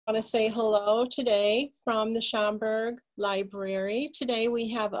want to say hello today from the Schaumburg Library. Today we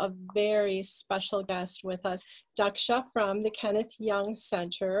have a very special guest with us, Daxa from the Kenneth Young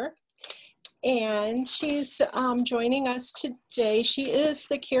Center. And she's joining us today. She is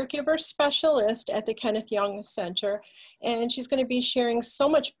the Caregiver Specialist at the Kenneth Young Center, and she's going to be sharing so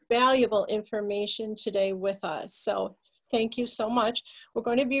much valuable information today with us. So thank you so much. We're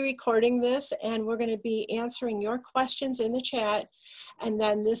going to be recording this, and we're going to be answering your questions in the chat, and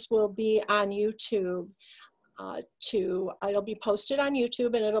then this will be on YouTube. It'll be posted on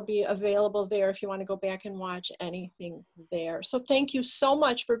YouTube, and it'll be available there if you want to go back and watch anything there. So thank you so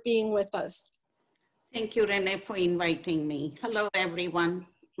much for being with us. Thank you, Renee, for inviting me. Hello, everyone.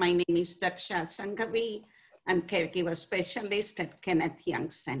 My name is Daxa Sanghvi. I'm Caregiver Specialist at Kenneth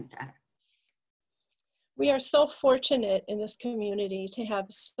Young Center. We are so fortunate in this community to have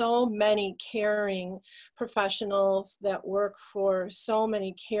so many caring professionals that work for so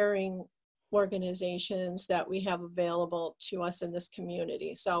many caring organizations that we have available to us in this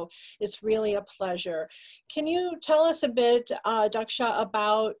community. So it's really a pleasure. Can you tell us a bit, Daxa,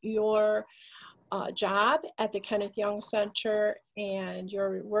 about your job at the Kenneth Young Center and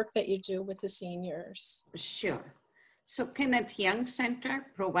your work that you do with the seniors? Sure. So Kenneth Young Center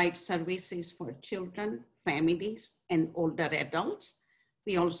provides services for children, families, and older adults.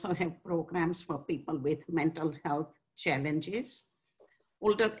 We also have programs for people with mental health challenges.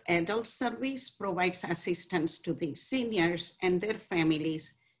 Older Adult Service provides assistance to the seniors and their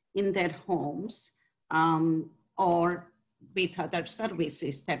families in their homes or with other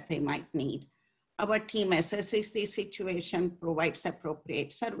services that they might need. Our team assesses the situation, provides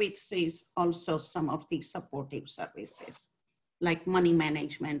appropriate services, also some of the supportive services like money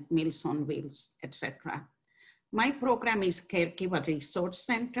management, Meals on Wheels, etc. My program is Caregiver Resource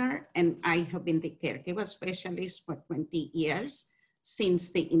Center, and I have been the Caregiver Specialist for 20 years. Since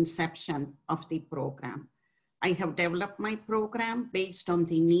the inception of the program. I have developed my program based on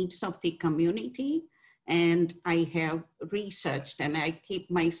the needs of the community, and I have researched and I keep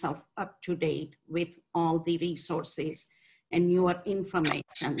myself up to date with all the resources and newer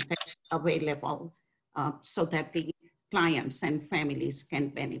information that's available so that the clients and families can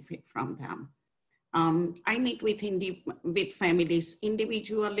benefit from them. I meet with families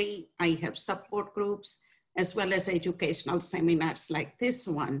individually. I have support groups, as well as educational seminars like this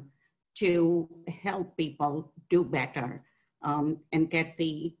one to help people do better and get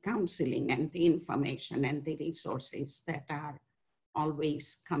the counseling and the information and the resources that are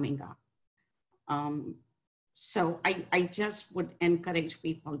always coming up. So I just would encourage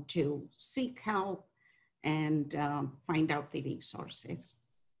people to seek help and find out the resources.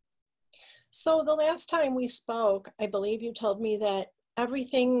 So the last time we spoke, I believe you told me that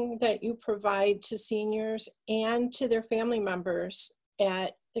everything that you provide to seniors and to their family members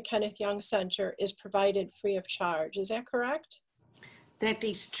at the Kenneth Young Center is provided free of charge. Is that correct? That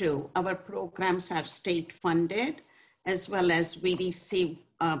is true. Our programs are state funded, as well as we receive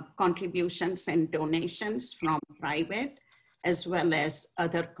contributions and donations from private, as well as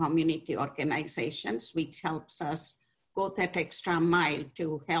other community organizations, which helps us go that extra mile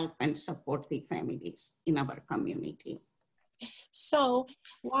to help and support the families in our community. So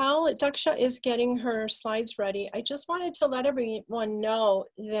while Daxa is getting her slides ready, I just wanted to let everyone know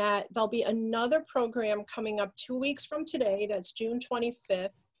that there'll be another program coming up 2 weeks from today. That's June 25th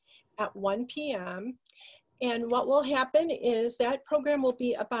at 1 p.m. And what will happen is that program will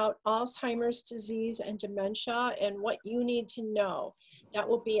be about Alzheimer's disease and dementia and what you need to know. That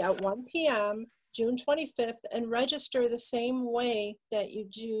will be at 1 p.m. June 25th, and register the same way that you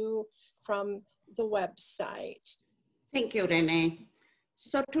do from the website. Thank you, Renee.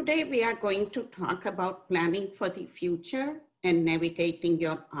 So today we are going to talk about planning for the future and navigating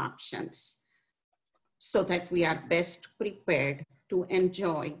your options so that we are best prepared to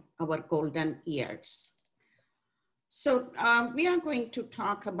enjoy our golden years. So we are going to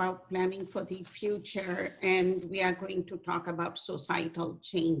talk about planning for the future, and we are going to talk about societal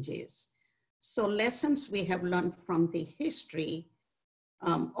changes. So lessons we have learned from the history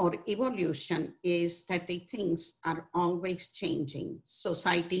or evolution is that the things are always changing.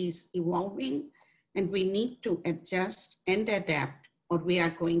 Society is evolving, and we need to adjust and adapt, or we are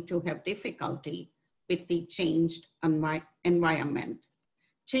going to have difficulty with the changed environment.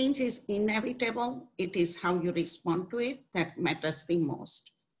 Change is inevitable. It is how you respond to it that matters the most.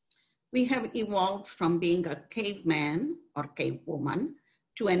 We have evolved from being a caveman or cavewoman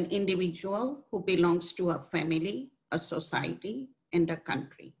to an individual who belongs to a family, a society, and a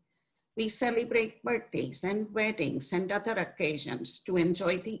country. We celebrate birthdays and weddings and other occasions to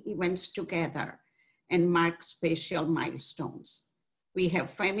enjoy the events together and mark special milestones. We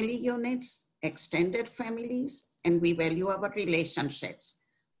have family units, extended families, and we value our relationships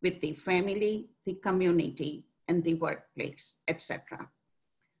with the family, the community, and the workplace, etc.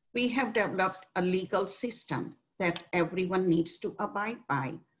 We have developed a legal system that everyone needs to abide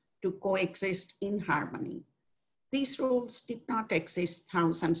by to coexist in harmony. These rules did not exist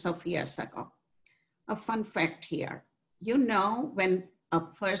thousands of years ago. A fun fact here, you know, when a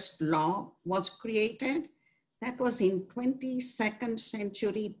first law was created, that was in 22nd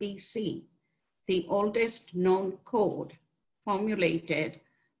century BC. The oldest known code formulated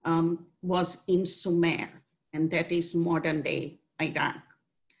was in Sumer, and that is modern day Iraq.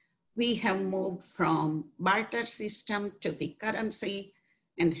 We have moved from barter system to the currency,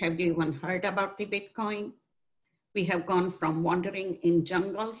 and have you even heard about the Bitcoin? We have gone from wandering in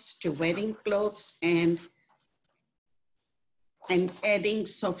jungles to wearing clothes and adding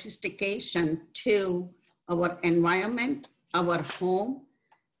sophistication to our environment, our home,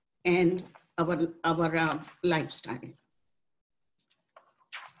 and our lifestyle.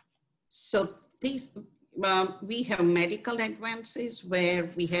 So these, we have medical advances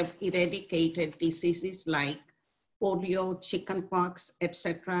where we have eradicated diseases like polio, chickenpox,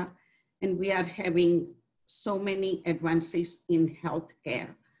 etc. And we are having so many advances in healthcare.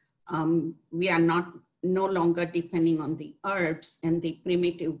 We are no longer depending on the herbs and the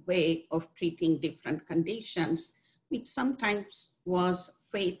primitive way of treating different conditions, which sometimes was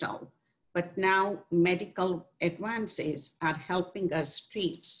fatal. But now medical advances are helping us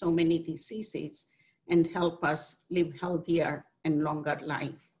treat so many diseases and help us live healthier and longer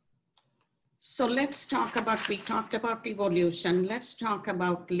life. So let's talk about, we talked about evolution. Let's talk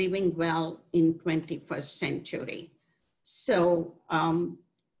about living well in 21st century. So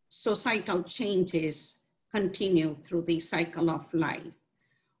societal changes continue through the cycle of life.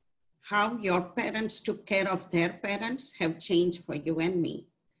 How your parents took care of their parents have changed for you and me.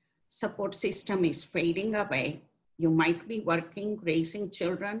 Support system is fading away. You might be working, raising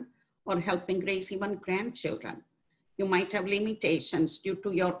children, or helping raise even grandchildren. You might have limitations due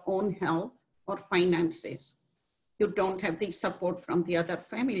to your own health or finances. You don't have the support from the other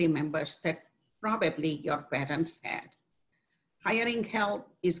family members that probably your parents had. Hiring help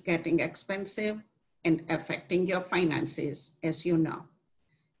is getting expensive and affecting your finances, as you know.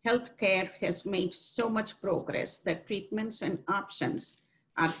 Healthcare has made so much progress that treatments and options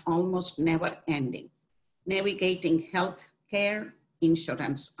are almost never ending. Navigating healthcare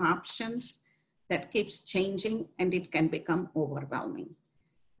insurance options, that keeps changing and it can become overwhelming.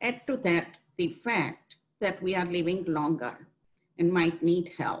 Add to that the fact that we are living longer and might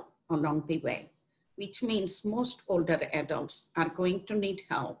need help along the way, which means most older adults are going to need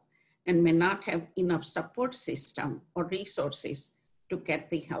help and may not have enough support system or resources to get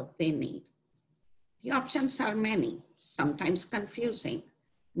the help they need. The options are many, sometimes confusing,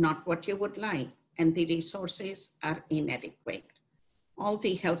 not what you would like, and the resources are inadequate. All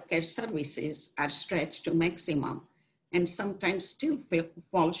the healthcare services are stretched to maximum and sometimes still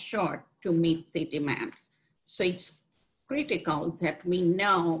fall short to meet the demand. So it's critical that we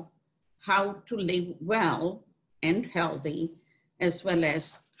know how to live well and healthy, as well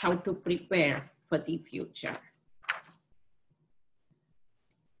as how to prepare for the future.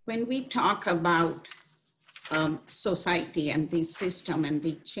 When we talk about society and the system and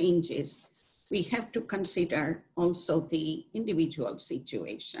the changes, we have to consider also the individual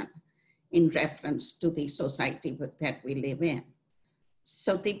situation in reference to the society that we live in.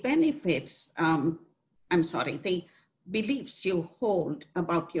 So the benefits, the beliefs you hold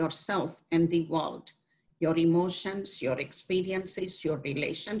about yourself and the world, your emotions, your experiences, your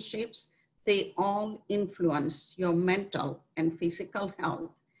relationships, they all influence your mental and physical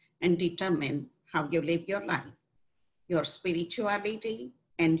health and determine how you live your life. Your spirituality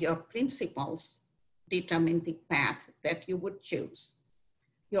and your principles determine the path that you would choose.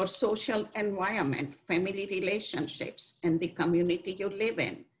 Your social environment, family relationships, and the community you live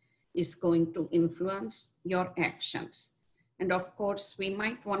in is going to influence your actions. And of course, we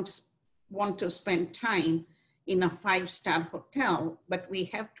might want to spend time in a 5-star hotel, but we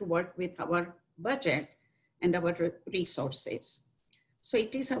have to work with our budget and our resources. So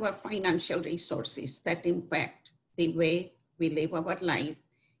it is our financial resources that impact the way we live our life,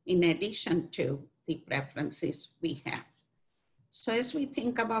 in addition to the preferences we have. So as we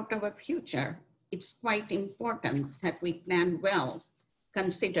think about our future, it's quite important that we plan well,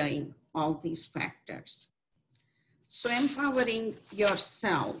 considering all these factors. So empowering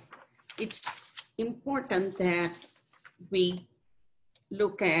yourself, it's important that we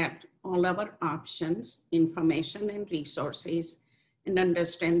look at all our options, information and resources, and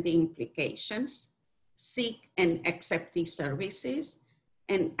understand the implications, seek and accept the services,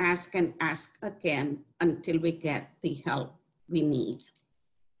 and ask again until we get the help we need.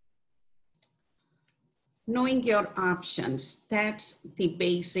 Knowing your options, that's the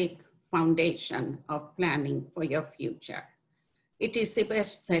basic foundation of planning for your future. It is the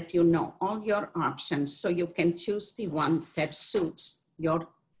best that you know all your options so you can choose the one that suits your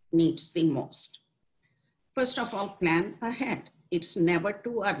needs the most. First of all, plan ahead. It's never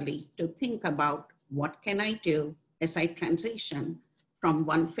too early to think about what can I do as I transition from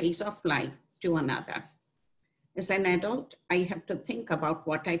one phase of life to another. As an adult, I have to think about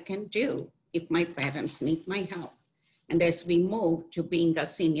what I can do if my parents need my help. And as we move to being a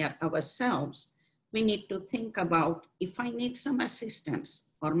senior ourselves, we need to think about if I need some assistance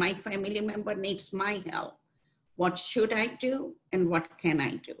or my family member needs my help, what should I do and what can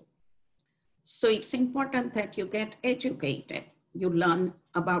I do? So it's important that you get educated. You learn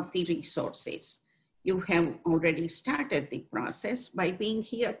about the resources. You have already started the process by being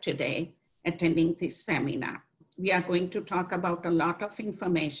here today, attending this seminar. We are going to talk about a lot of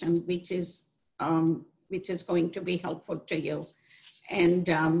information, which is going to be helpful to you.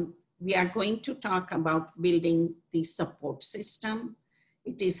 And we are going to talk about building the support system.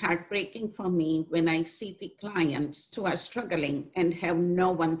 It is heartbreaking for me when I see the clients who are struggling and have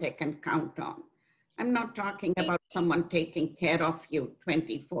no one they can count on. I'm not talking about someone taking care of you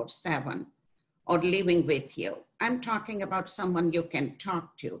 24/7 or living with you. I'm talking about someone you can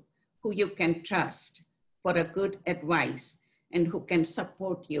talk to, who you can trust for a good advice and who can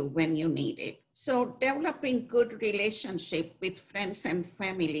support you when you need it. So developing good relationship with friends and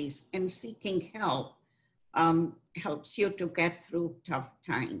families and seeking help helps you to get through tough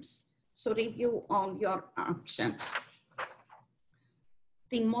times. So review all your options.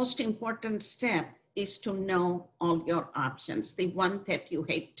 The most important step is to know all your options. The one that you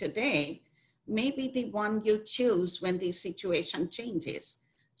hate today may be the one you choose when the situation changes.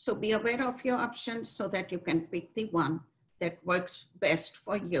 So be aware of your options so that you can pick the one that works best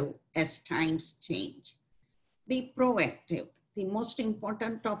for you as times change. Be proactive. The most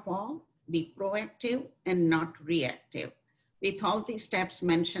important of all, be proactive and not reactive. With all the steps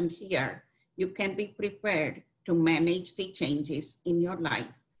mentioned here, you can be prepared to manage the changes in your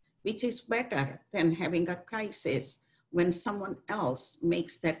life, which is better than having a crisis when someone else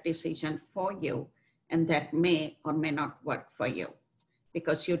makes that decision for you and that may or may not work for you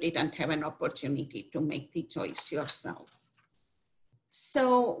because you didn't have an opportunity to make the choice yourself.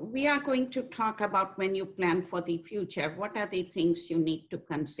 So we are going to talk about when you plan for the future, what are the things you need to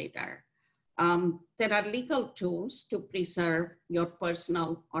consider? There are legal tools to preserve your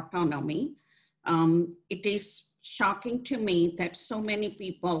personal autonomy. It is shocking to me that so many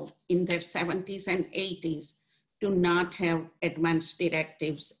people in their 70s and 80s do not have advance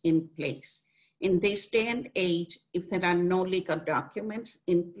directives in place. In this day and age, if there are no legal documents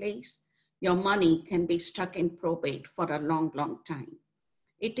in place, your money can be stuck in probate for a long, long time.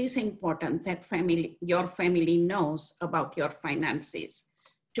 It is important that your family knows about your finances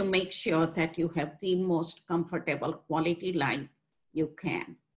to make sure that you have the most comfortable quality life you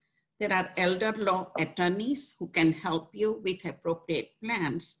can. There are elder law attorneys who can help you with appropriate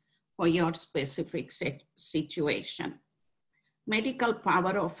plans for your specific situation. Medical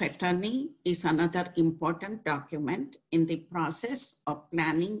power of attorney is another important document in the process of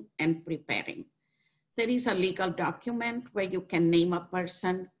planning and preparing. There is a legal document where you can name a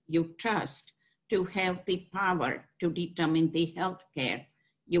person you trust to have the power to determine the health care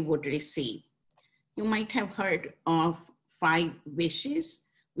you would receive. You might have heard of 5 wishes,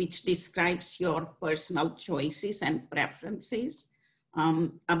 which describes your personal choices and preferences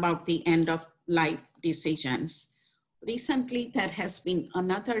about the end of life decisions. Recently, there has been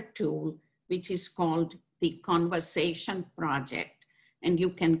another tool which is called the Conversation Project. And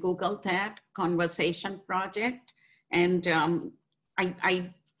you can Google that, Conversation Project. And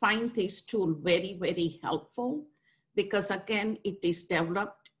I find this tool very, very helpful because again, it is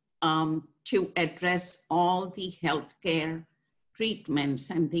developed to address all the healthcare treatments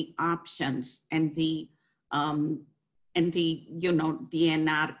and the options and the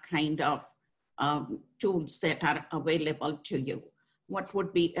DNR kind of tools that are available to you. What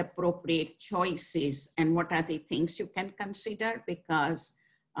would be appropriate choices and what are the things you can consider, because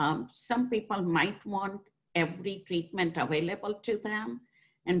some people might want every treatment available to them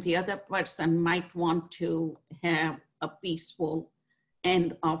and the other person might want to have a peaceful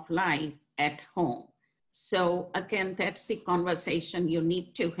end of life at home. So again, that's the conversation you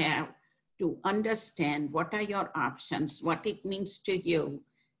need to have to understand what are your options, what it means to you,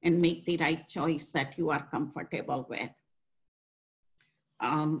 and make the right choice that you are comfortable with.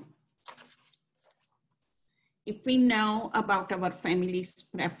 If we know about our family's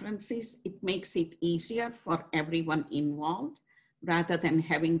preferences, it makes it easier for everyone involved rather than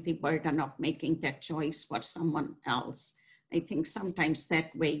having the burden of making that choice for someone else. I think sometimes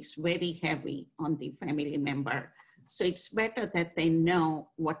that weighs very heavy on the family member. So it's better that they know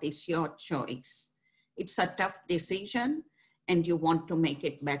what is your choice. It's a tough decision and you want to make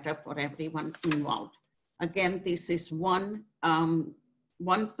it better for everyone involved. Again, this is one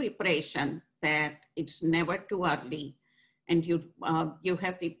preparation that it's never too early and you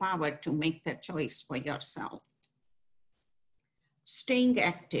have the power to make that choice for yourself. Staying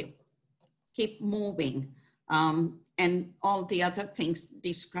active, keep moving, and all the other things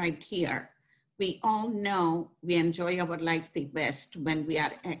described here. We all know we enjoy our life the best when we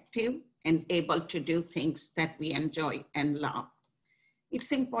are active and able to do things that we enjoy and love.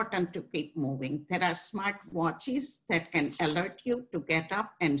 It's important to keep moving. There are smart watches that can alert you to get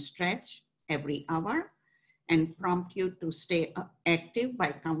up and stretch every hour and prompt you to stay active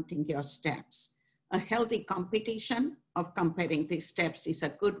by counting your steps. A healthy competition of comparing these steps is a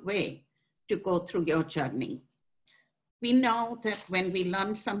good way to go through your journey. We know that when we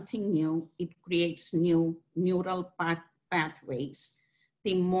learn something new, it creates new neural pathways.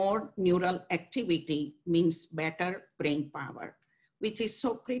 The more neural activity means better brain power, which is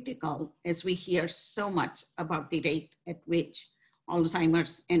so critical as we hear so much about the rate at which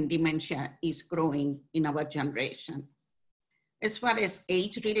Alzheimer's and dementia is growing in our generation. As far as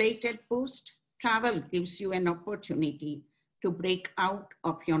age-related boost, travel gives you an opportunity to break out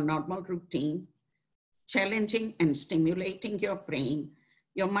of your normal routine, challenging and stimulating your brain.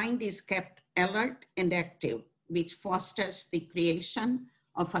 Your mind is kept alert and active, which fosters the creation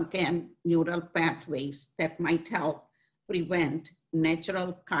of, again, neural pathways that might help prevent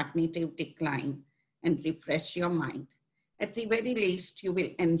natural cognitive decline and refresh your mind. At the very least, you will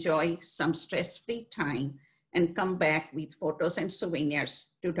enjoy some stress-free time and come back with photos and souvenirs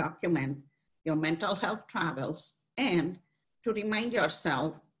to document your mental health travels and to remind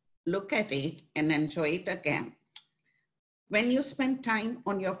yourself, look at it and enjoy it again. When you spend time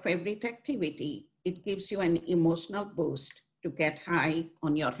on your favorite activity, it gives you an emotional boost to get high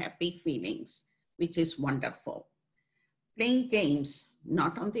on your happy feelings, which is wonderful. Playing games,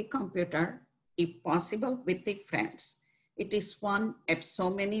 not on the computer, if possible with the friends. It is fun at so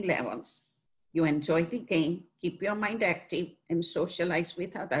many levels. You enjoy the game, keep your mind active, and socialize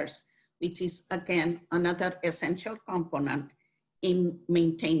with others, which is, again, another essential component in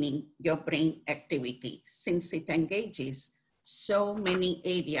maintaining your brain activity, since it engages so many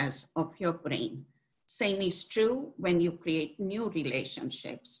areas of your brain. Same is true when you create new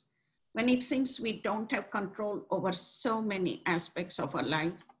relationships. When it seems we don't have control over so many aspects of our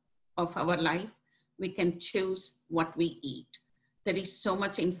life, we can choose what we eat. There is so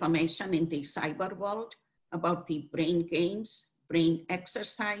much information in the cyber world about the brain games, brain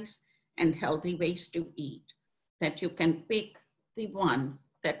exercise, and healthy ways to eat that you can pick the one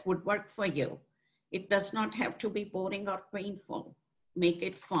that would work for you. It does not have to be boring or painful. Make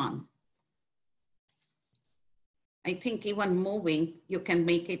it fun. I think even moving, you can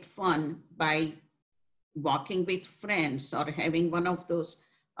make it fun by walking with friends or having one of those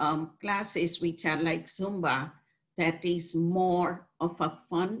classes which are like Zumba, that is more of a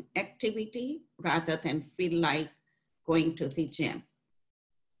fun activity rather than feel like going to the gym.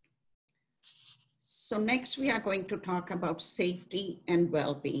 So next we are going to talk about safety and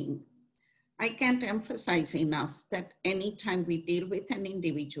well-being. I can't emphasize enough that anytime we deal with an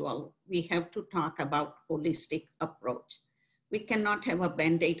individual, we have to talk about holistic approach. We cannot have a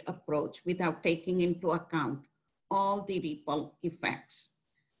Band-Aid approach without taking into account all the ripple effects.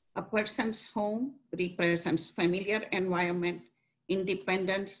 A person's home represents familiar environment,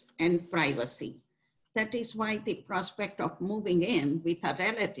 independence, and privacy. That is why the prospect of moving in with a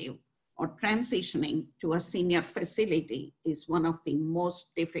relative or transitioning to a senior facility is one of the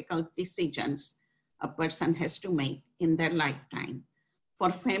most difficult decisions a person has to make in their lifetime.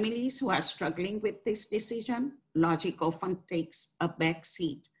 For families who are struggling with this decision, logic often takes a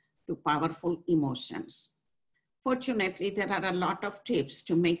backseat to powerful emotions. Fortunately, there are a lot of tips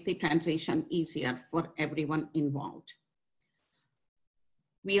to make the transition easier for everyone involved.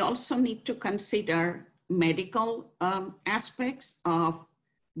 We also need to consider medical aspects of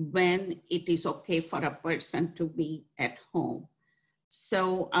when it is okay for a person to be at home.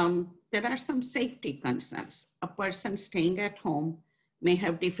 So there are some safety concerns. A person staying at home may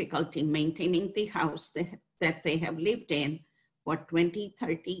have difficulty maintaining the house that they have lived in for 20,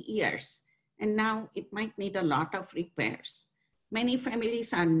 30 years. And now it might need a lot of repairs. Many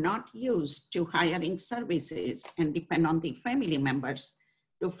families are not used to hiring services and depend on the family members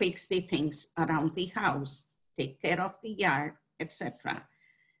to fix the things around the house take care of the yard, etc.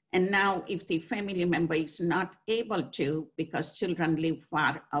 And now if the family member is not able to because children live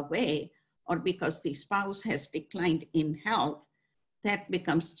far away or because the spouse has declined in health, that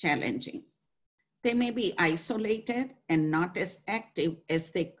becomes challenging. They may be isolated and not as active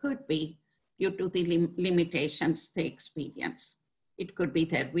as they could be due to the limitations they experience. It could be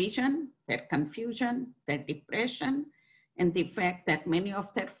their vision, their confusion, their depression, and the fact that many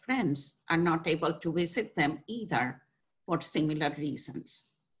of their friends are not able to visit them either for similar reasons.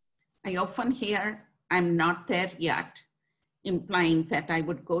 I often hear, "I'm not there yet," implying that I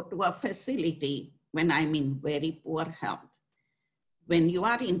would go to a facility when I'm in very poor health. When you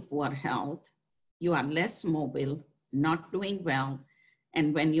are in poor health, you are less mobile, not doing well,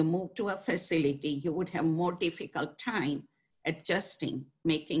 and when you move to a facility, you would have more difficult time adjusting,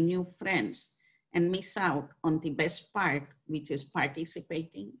 making new friends, and miss out on the best part, which is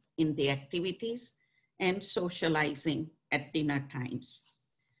participating in the activities and socializing at dinner times.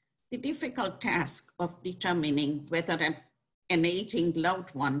 The difficult task of determining whether an aging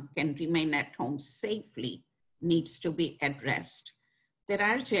loved one can remain at home safely needs to be addressed. There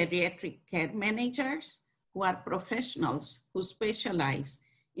are geriatric care managers who are professionals who specialize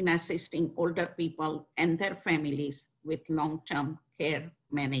in assisting older people and their families with long-term care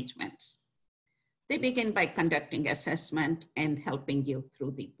managements. They begin by conducting assessment and helping you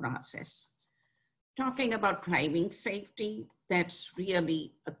through the process. Talking about driving safety, that's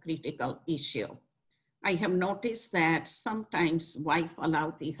really a critical issue. I have noticed that sometimes wives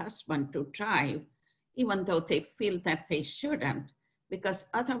allow the husband to drive even though they feel that they shouldn't, because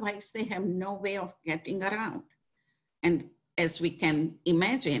otherwise they have no way of getting around. And as we can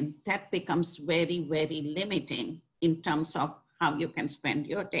imagine, that becomes very, very limiting in terms of how you can spend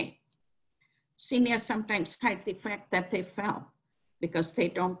your day. Seniors sometimes hide the fact that they fell because they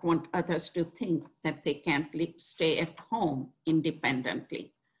don't want others to think that they can't stay at home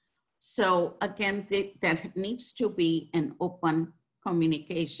independently. So again, there needs to be an open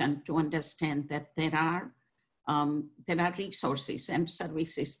communication to understand that there are resources and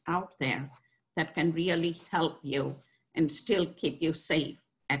services out there that can really help you and still keep you safe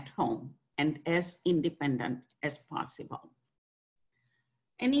at home and as independent as possible.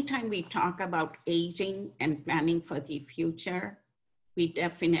 Anytime we talk about aging and planning for the future, we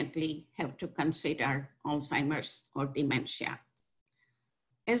definitely have to consider Alzheimer's or dementia.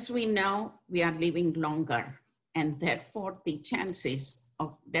 As we know, we are living longer, and therefore the chances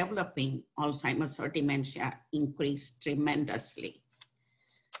of developing Alzheimer's or dementia increase tremendously.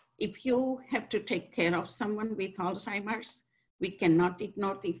 If you have to take care of someone with Alzheimer's, we cannot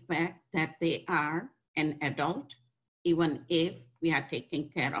ignore the fact that they are an adult, even if we are taking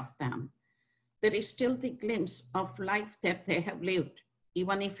care of them. There is still the glimpse of life that they have lived,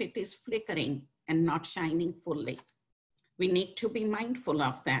 even if it is flickering and not shining fully. We need to be mindful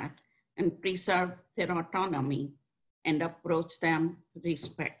of that and preserve their autonomy and approach them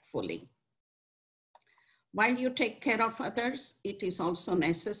respectfully. While you take care of others, it is also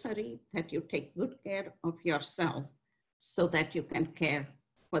necessary that you take good care of yourself so that you can care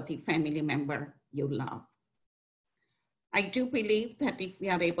for the family member you love. I do believe that if we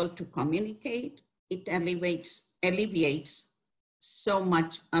are able to communicate, it alleviates so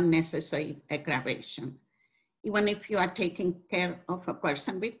much unnecessary aggravation. Even if you are taking care of a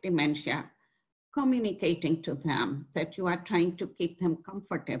person with dementia, communicating to them that you are trying to keep them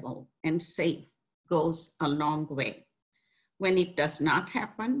comfortable and safe goes a long way. When it does not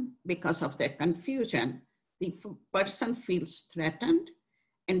happen because of their confusion, the person feels threatened,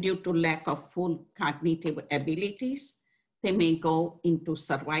 and due to lack of full cognitive abilities, they may go into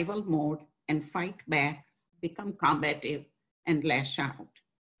survival mode and fight back, become combative, and lash out.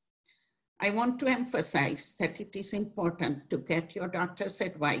 I want to emphasize that it is important to get your doctor's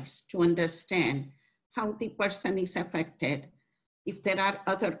advice to understand how the person is affected, if there are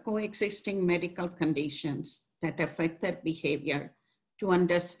other coexisting medical conditions that affect their behavior, to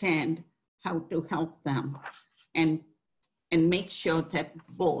understand how to help them and make sure that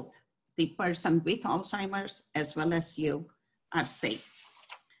both the person with Alzheimer's as well as you are safe.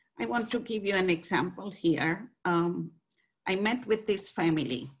 I want to give you an example here. I met with this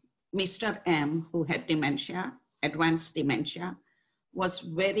family. Mr. M, who had dementia, advanced dementia, was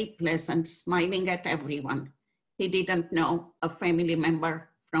very pleasant, smiling at everyone. He didn't know a family member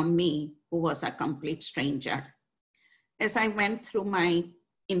from me who was a complete stranger. As I went through my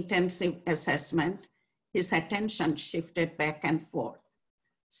intensive assessment, his attention shifted back and forth.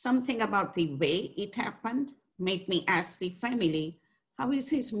 Something about the way it happened made me ask the family, how is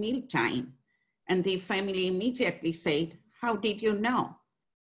his meal time? And the family immediately said, how did you know?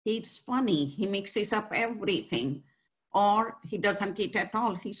 He eats funny, he mixes up everything, or he doesn't eat at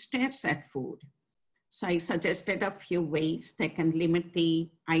all, he stares at food. So I suggested a few ways they can limit the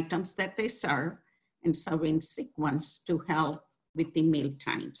items that they serve and serve in sequence to help with the meal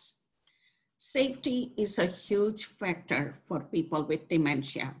times. Safety is a huge factor for people with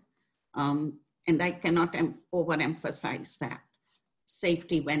dementia, and I cannot overemphasize that.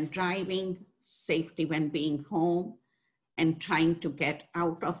 Safety when driving, safety when being home, and trying to get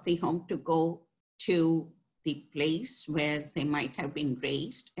out of the home to go to the place where they might have been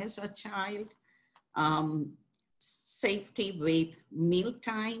raised as a child. Safety with meal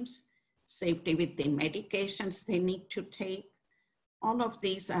times, safety with the medications they need to take. All of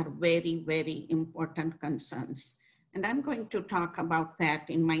these are very, very important concerns. And I'm going to talk about that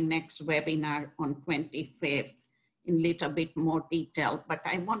in my next webinar on 25th in a little bit more detail, but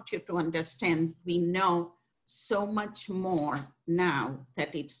I want you to understand we know so much more now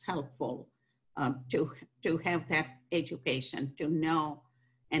that it's helpful to have that education, to know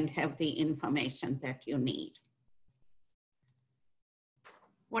and have the information that you need.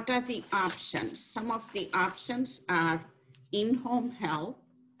 What are the options? Some of the options are in-home help,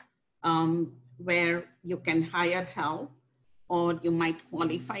 where you can hire help, or you might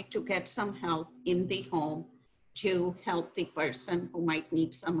qualify to get some help in the home to help the person who might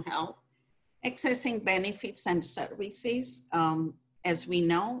need some help. Accessing benefits and services, as we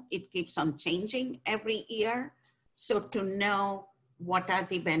know, it keeps on changing every year. So to know what are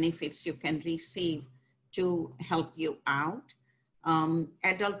the benefits you can receive to help you out.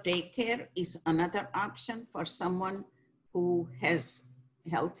 Adult daycare is another option for someone who has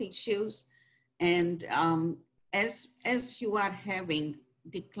health issues. And as you are having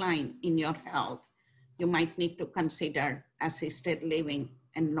decline in your health, you might need to consider assisted living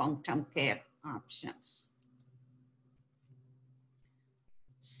and long-term care options.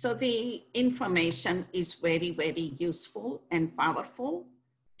 So the information is very, very useful and powerful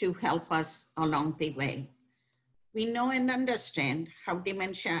to help us along the way. We know and understand how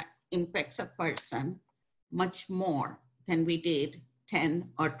dementia impacts a person much more than we did 10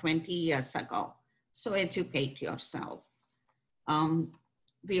 or 20 years ago. So educate yourself.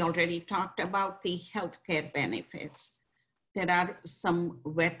 We already talked about the healthcare benefits. There are some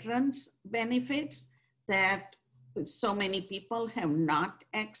veterans benefits that so many people have not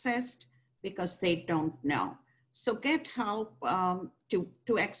accessed because they don't know. So get help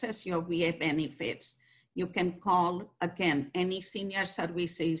to access your VA benefits. You can call, again, any senior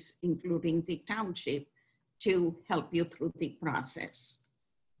services, including the township, to help you through the process.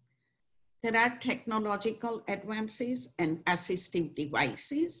 There are technological advances and assistive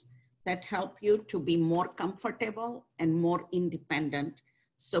devices that help you to be more comfortable and more independent.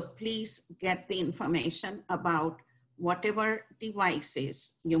 So please get the information about whatever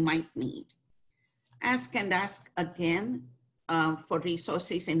devices you might need. Ask and ask again for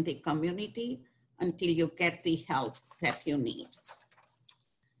resources in the community until you get the help that you need.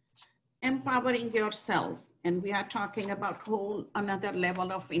 Empowering yourself, and we are talking about whole another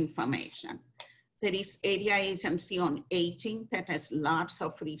level of information. There is Area Agency on Aging that has lots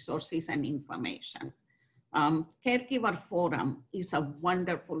of resources and information. Caregiver Forum is a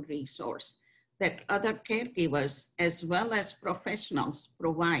wonderful resource that other caregivers as well as professionals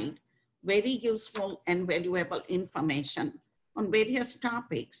provide very useful and valuable information on various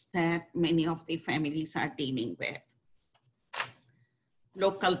topics that many of the families are dealing with.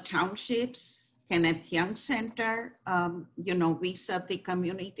 Local townships, Kenneth Young Center, we serve the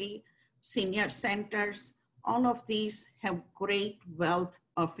community, senior centers, all of these have great wealth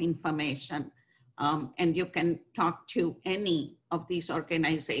of information. And you can talk to any of these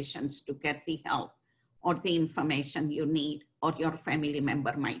organizations to get the help or the information you need or your family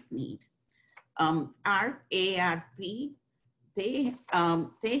member might need. Our ARP,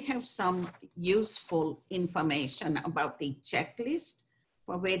 they have some useful information about the checklist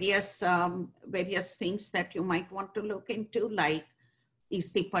for various things that you might want to look into, like,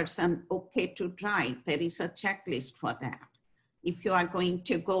 is the person okay to drive? There is a checklist for that. If you are going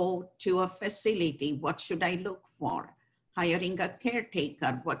to go to a facility, what should I look for? Hiring a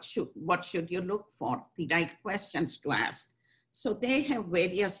caretaker, what should you look for? The right questions to ask. So they have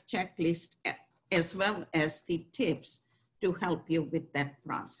various checklists as well as the tips to help you with that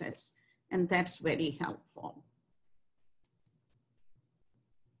process. And that's very helpful.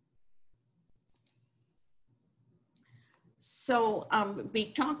 So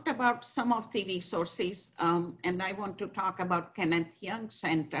we talked about some of the resources, and I want to talk about Kenneth Young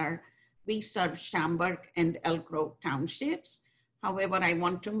Center. We serve Schaumburg and Elk Grove townships. However, I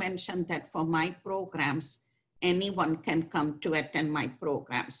want to mention that for my programs, anyone can come to attend my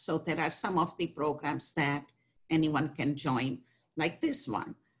programs. So there are some of the programs that anyone can join, like this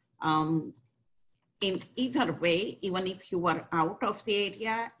one. In either way, even if you are out of the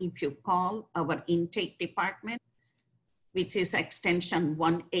area, if you call our intake department, which is extension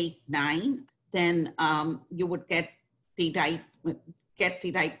 189, then you would get the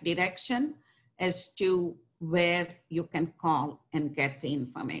right direction as to where you can call and get the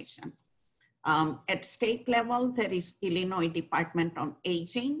information. At state level, there is Illinois Department on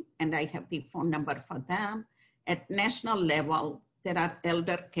Aging, and I have the phone number for them. At national level, there are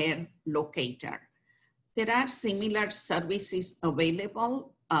elder care locator. There are similar services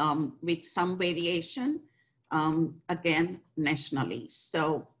available with some variation, again, nationally.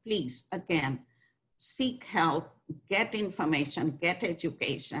 So please, again, seek help, get information, get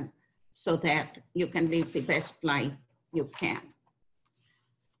education so that you can live the best life you can.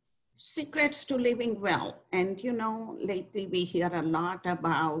 Secrets to living well. And you know, lately we hear a lot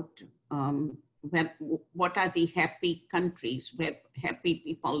about what are the happy countries where happy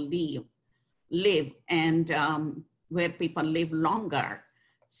people live and where people live longer.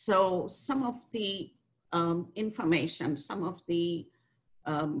 So some of the information, some of the,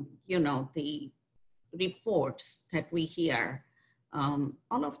 the reports that we hear,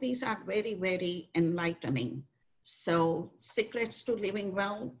 all of these are very, very enlightening. So secrets to living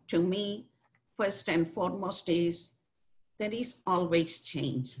well, to me, first and foremost is there is always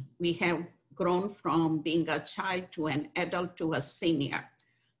change. We have grown from being a child to an adult to a senior.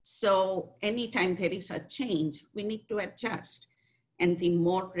 So anytime there is a change, we need to adjust. And the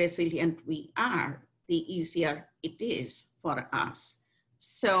more resilient we are, the easier it is for us.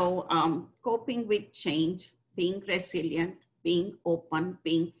 So coping with change, being resilient, being open,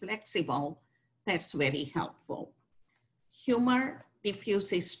 being flexible, that's very helpful. Humor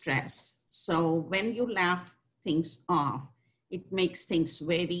diffuses stress. So when you laugh things off, it makes things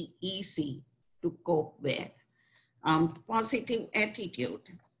very easy to cope with. Positive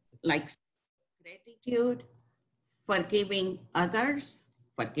attitude, like gratitude, forgiving others,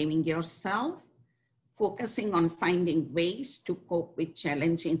 forgiving yourself, focusing on finding ways to cope with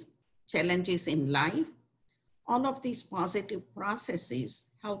challenges in life. All of these positive processes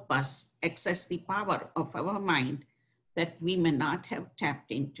help us access the power of our mind that we may not have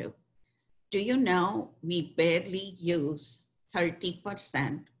tapped into. Do you know we barely use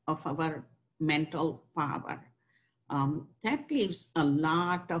 30% of our mental power? That leaves a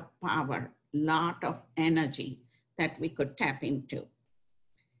lot of power, lot of energy that we could tap into.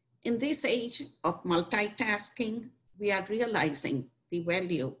 In this age of multitasking, we are realizing the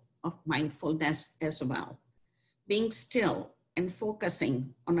value of mindfulness as well. Being still and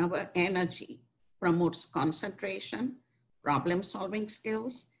focusing on our energy promotes concentration, problem-solving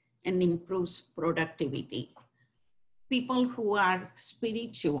skills, and improves productivity. People who are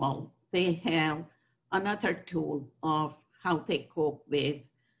spiritual, they have another tool of how they cope with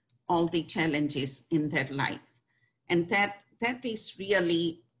all the challenges in their life. And that is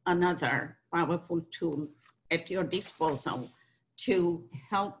really another powerful tool at your disposal to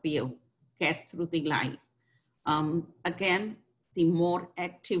help you get through the life. Again, the more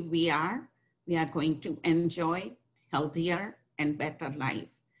active we are going to enjoy healthier and better life.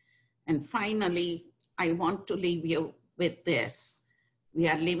 And finally, I want to leave you with this. We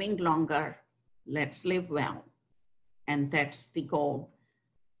are living longer, let's live well. And that's the goal,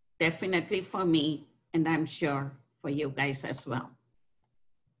 definitely for me, and I'm sure for you guys as well.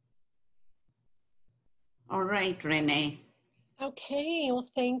 All right, Renee. Okay, well,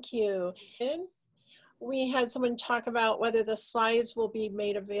 thank you. We had someone talk about whether the slides will be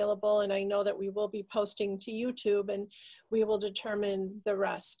made available, and I know that we will be posting to YouTube, and we will determine the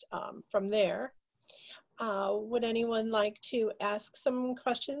rest from there. Would anyone like to ask some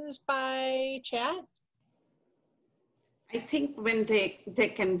questions by chat? I think when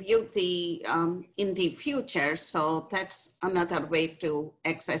they can view the in the future, so that's another way to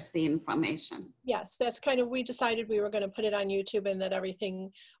access the information. Yes, that's kind of, we decided we were going to put it on YouTube and that everything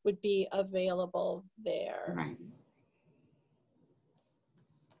would be available there. Right.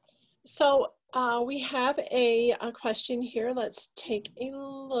 So we have a question here. Let's take a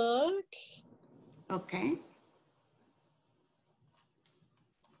look. Okay.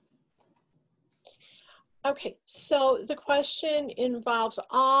 Okay, so the question involves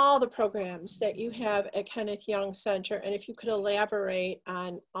all the programs that you have at Kenneth Young Center, and if you could elaborate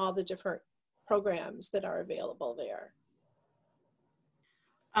on all the different programs that are available there.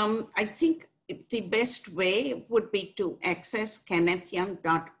 I think the best way would be to access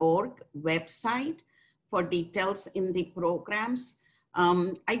kennethyoung.org website for details in the programs.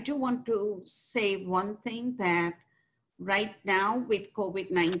 I do want to say one thing, that right now with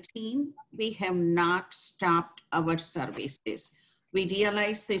COVID-19, we have not stopped our services. We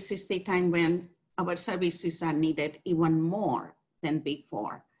realize this is the time when our services are needed even more than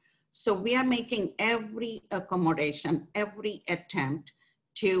before. So we are making every accommodation, every attempt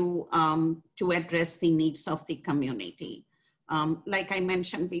to address the needs of the community. Like I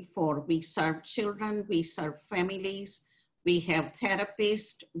mentioned before, we serve children, we serve families, we have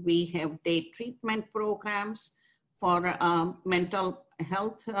therapists, we have day treatment programs for mental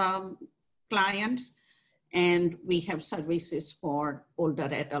health clients, and we have services for older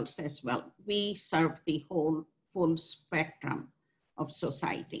adults as well. We serve the whole full spectrum of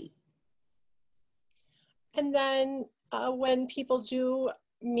society. And then when people do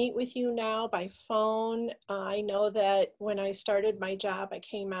meet with you now by phone, I know that when I started my job, I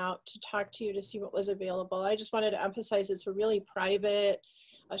came out to talk to you to see what was available. I just wanted to emphasize it's a really private,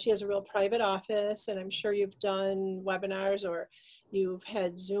 she has a real private office, and I'm sure you've done webinars or you've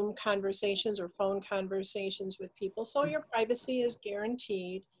had Zoom conversations or phone conversations with people. So your privacy is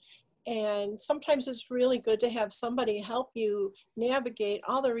guaranteed. And sometimes it's really good to have somebody help you navigate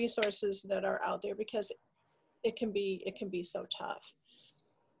all the resources that are out there, because it can be so tough.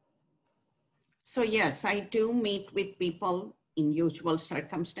 So yes, I do meet with people in usual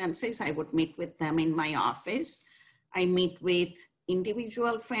circumstances. I would meet with them in my office. I meet with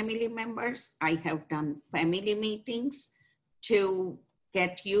individual family members. I have done family meetings to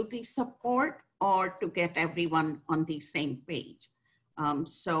get you the support or to get everyone on the same page.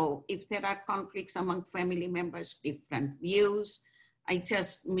 So if there are conflicts among family members, different views, I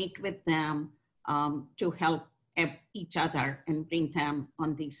just meet with them to help each other and bring them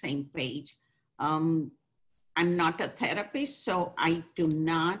on the same page. I'm not a therapist, so I do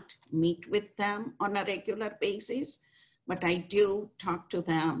not meet with them on a regular basis, but I do talk to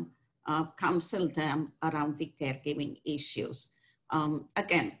them, counsel them around the caregiving issues.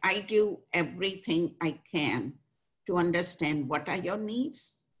 Again, I do everything I can to understand what are your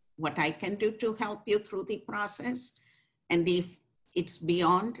needs, what I can do to help you through the process. And if it's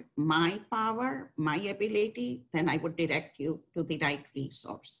beyond my power, my ability, then I would direct you to the right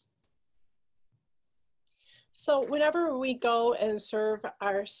resource. So whenever we go and serve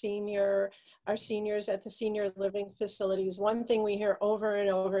our seniors at the senior living facilities, one thing we hear over and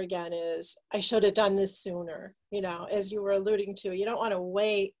over again is, I should have done this sooner. You know, as you were alluding to, you don't want to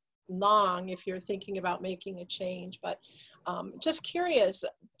wait long if you're thinking about making a change. But just curious,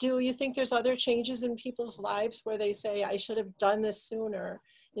 do you think there's other changes in people's lives where they say, I should have done this sooner,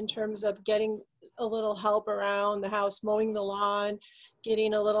 in terms of getting a little help around the house, mowing the lawn,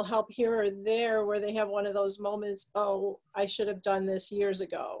 getting a little help here or there, where they have one of those moments, oh, I should have done this years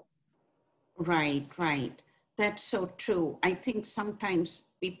ago? Right, right. That's so true. I think sometimes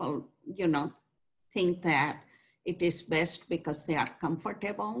people, think that it is best because they are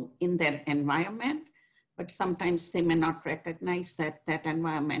comfortable in their environment, but sometimes they may not recognize that that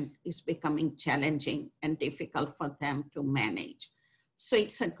environment is becoming challenging and difficult for them to manage. So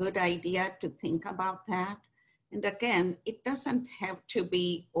it's a good idea to think about that. And again, it doesn't have to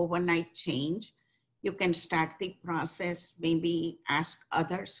be overnight change. You can start the process, maybe ask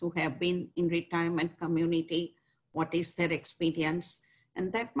others who have been in retirement community, what is their experience,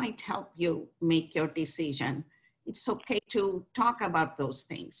 and that might help you make your decision. It's okay to talk about those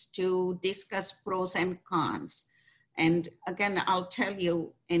things, to discuss pros and cons. And again, I'll tell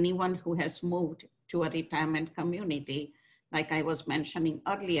you, anyone who has moved to a retirement community, like I was mentioning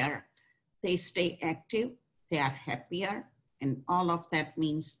earlier, they stay active, they are happier, and all of that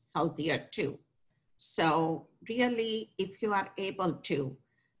means healthier too. So really, if you are able to,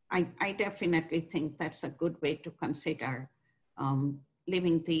 I definitely think that's a good way to consider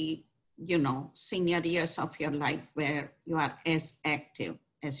living the, senior years of your life where you are as active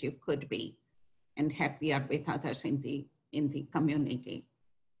as you could be and happier with others in the community.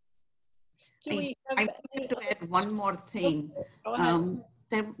 I wanted to add one more thing.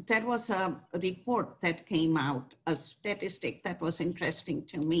 There was a report that came out, a statistic that was interesting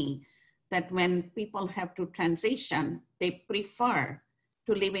to me, that when people have to transition, they prefer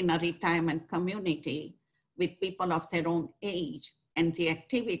to live in a retirement community with people of their own age and the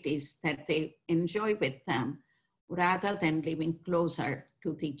activities that they enjoy with them, rather than living closer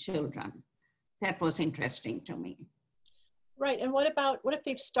to the children. That was interesting to me. Right, and what if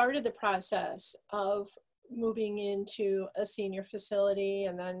they've started the process of moving into a senior facility,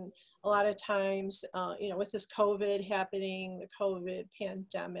 and then a lot of times, with this COVID happening, the COVID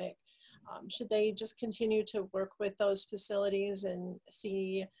pandemic, should they just continue to work with those facilities and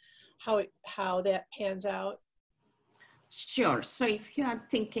see how that pans out? Sure. So if you are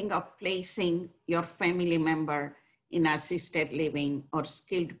thinking of placing your family member in assisted living or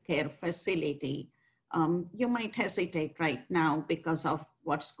skilled care facility, you might hesitate right now because of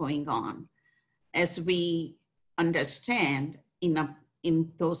what's going on. As we understand,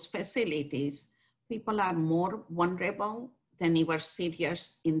 in those facilities, people are more vulnerable than ever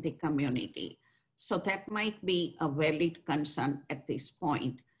serious in the community. So that might be a valid concern at this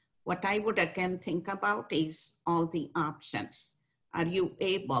point. What I would again think about is all the options. Are you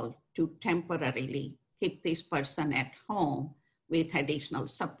able to temporarily keep this person at home with additional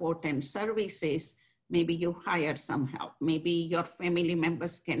support and services? Maybe you hire some help. Maybe your family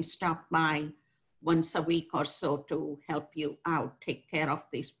members can stop by once a week or so to help you out, take care of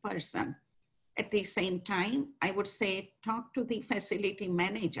this person. At the same time, I would say talk to the facility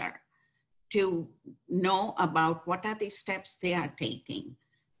manager to know about what are the steps they are taking.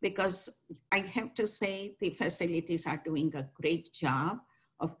 Because I have to say the facilities are doing a great job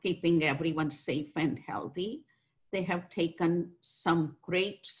of keeping everyone safe and healthy. They have taken some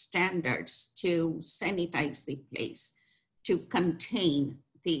great standards to sanitize the place, to contain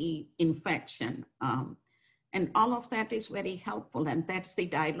the infection. And all of that is very helpful. And that's the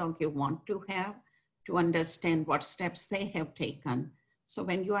dialogue you want to have to understand what steps they have taken. So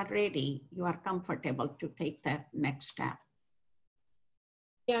when you are ready, you are comfortable to take that next step.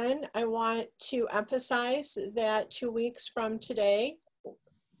 Again, I want to emphasize that 2 weeks from today,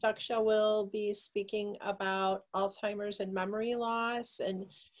 Daxa will be speaking about Alzheimer's and memory loss and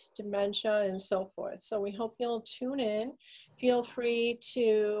dementia and so forth. So we hope you'll tune in. Feel free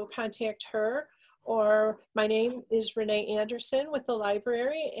to contact her, or my name is Renee Anderson with the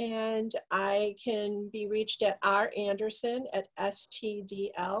library, and I can be reached at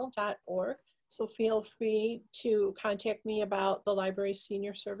randerson@stdl.org. So feel free to contact me about the library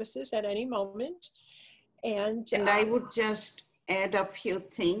senior services at any moment. And I would just add a few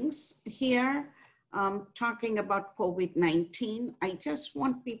things here. Talking about COVID-19, I just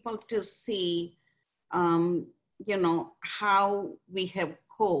want people to see, how we have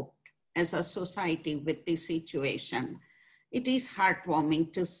coped as a society with this situation. It is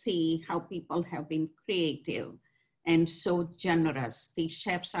heartwarming to see how people have been creative and so generous. The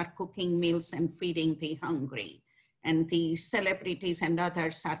chefs are cooking meals and feeding the hungry, and the celebrities and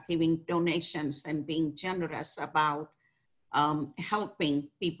others are giving donations and being generous about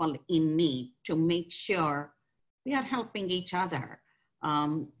helping people in need, to make sure we are helping each other.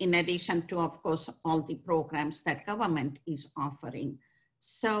 In addition to, of course, all the programs that government is offering.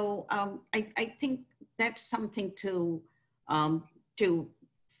 So I think that's something to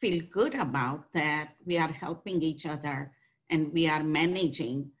feel good about, that we are helping each other and we are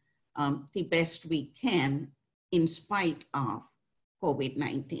managing the best we can in spite of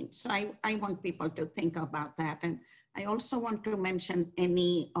COVID-19. So I want people to think about that. And I also want to mention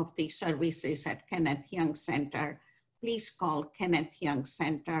any of the services at Kenneth Young Center. Please call Kenneth Young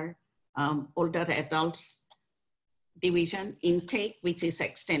Center, Older Adults Division Intake, which is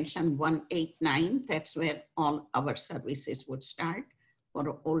extension 189. That's where all our services would start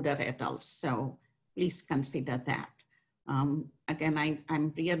for older adults. So please consider that. Again,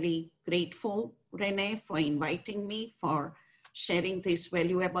 I'm really grateful, Renee, for inviting me, for sharing this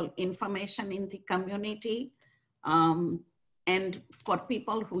valuable information in the community. And for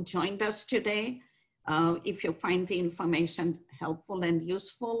people who joined us today, if you find the information helpful and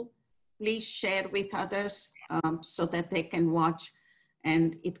useful, please share with others so that they can watch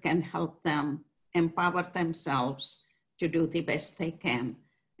and it can help them empower themselves to do the best they can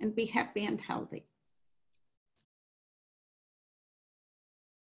and be happy and healthy.